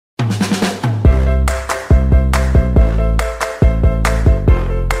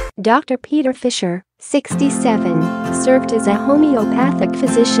Dr. Peter Fisher, 67, served as a homeopathic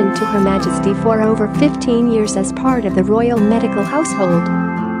physician to Her Majesty for over 15 years as part of the royal medical household.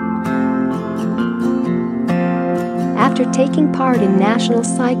 After taking part in National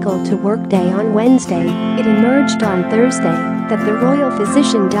Cycle to Work Day on Wednesday, it emerged on Thursday that the royal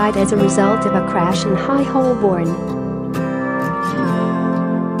physician died as a result of a crash in High Holborn.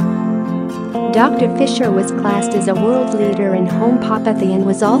 Dr. Fisher was classed as a world leader in homeopathy and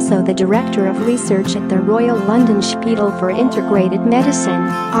was also the Director of Research at the Royal London Spital for Integrated Medicine,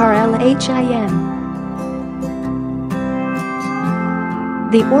 RLHIM.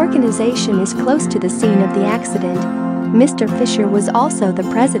 The organization is close to the scene of the accident. Mr. Fisher was also the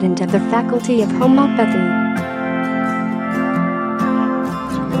president of the Faculty of Homeopathy.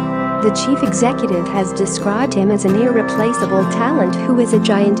 The chief executive has described him as an irreplaceable talent who is a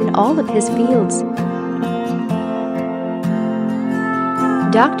giant in all of his fields.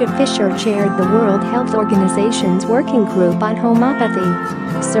 Dr. Fisher chaired the World Health Organization's working group on homeopathy.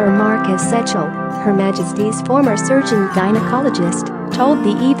 Sir Marcus Setchell, Her Majesty's former surgeon gynecologist, told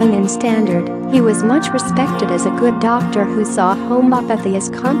the Evening Standard he was much respected as a good doctor who saw homeopathy as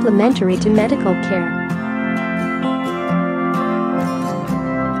complementary to medical care.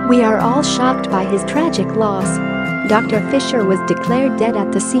 "We are all shocked by his tragic loss." Dr. Fisher was declared dead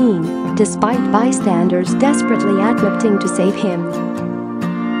at the scene, despite bystanders desperately attempting to save him.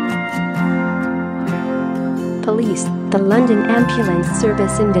 Police, the London Ambulance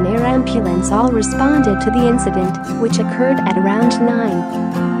Service and an air ambulance all responded to the incident, which occurred at around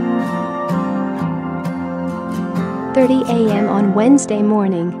 9:30 a.m. on Wednesday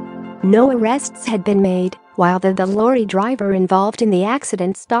morning. No arrests had been made, while the lorry driver involved in the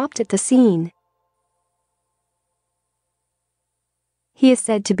accident stopped at the scene. He is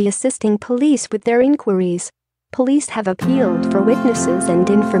said to be assisting police with their inquiries. Police have appealed for witnesses and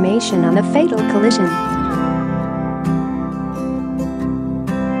information on the fatal collision.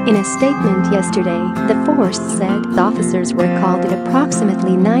 In a statement yesterday, the force said officers were called at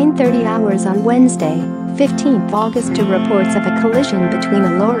approximately 9:30 hours on Wednesday, 15th August to reports of a collision between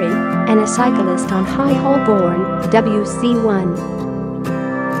a lorry and a cyclist on High Holborn, WC1.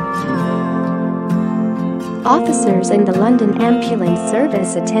 Officers in the London Ambulance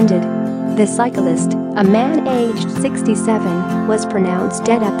Service attended. The cyclist, a man aged 67, was pronounced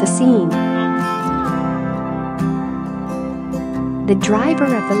dead at the scene. The driver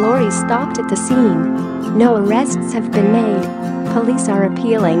of the lorry stopped at the scene. No arrests have been made. Police are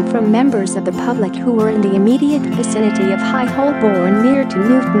appealing from members of the public who were in the immediate vicinity of High Holborn near to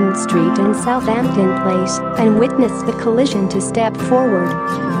Newton Street and Southampton Place and witnessed the collision to step forward.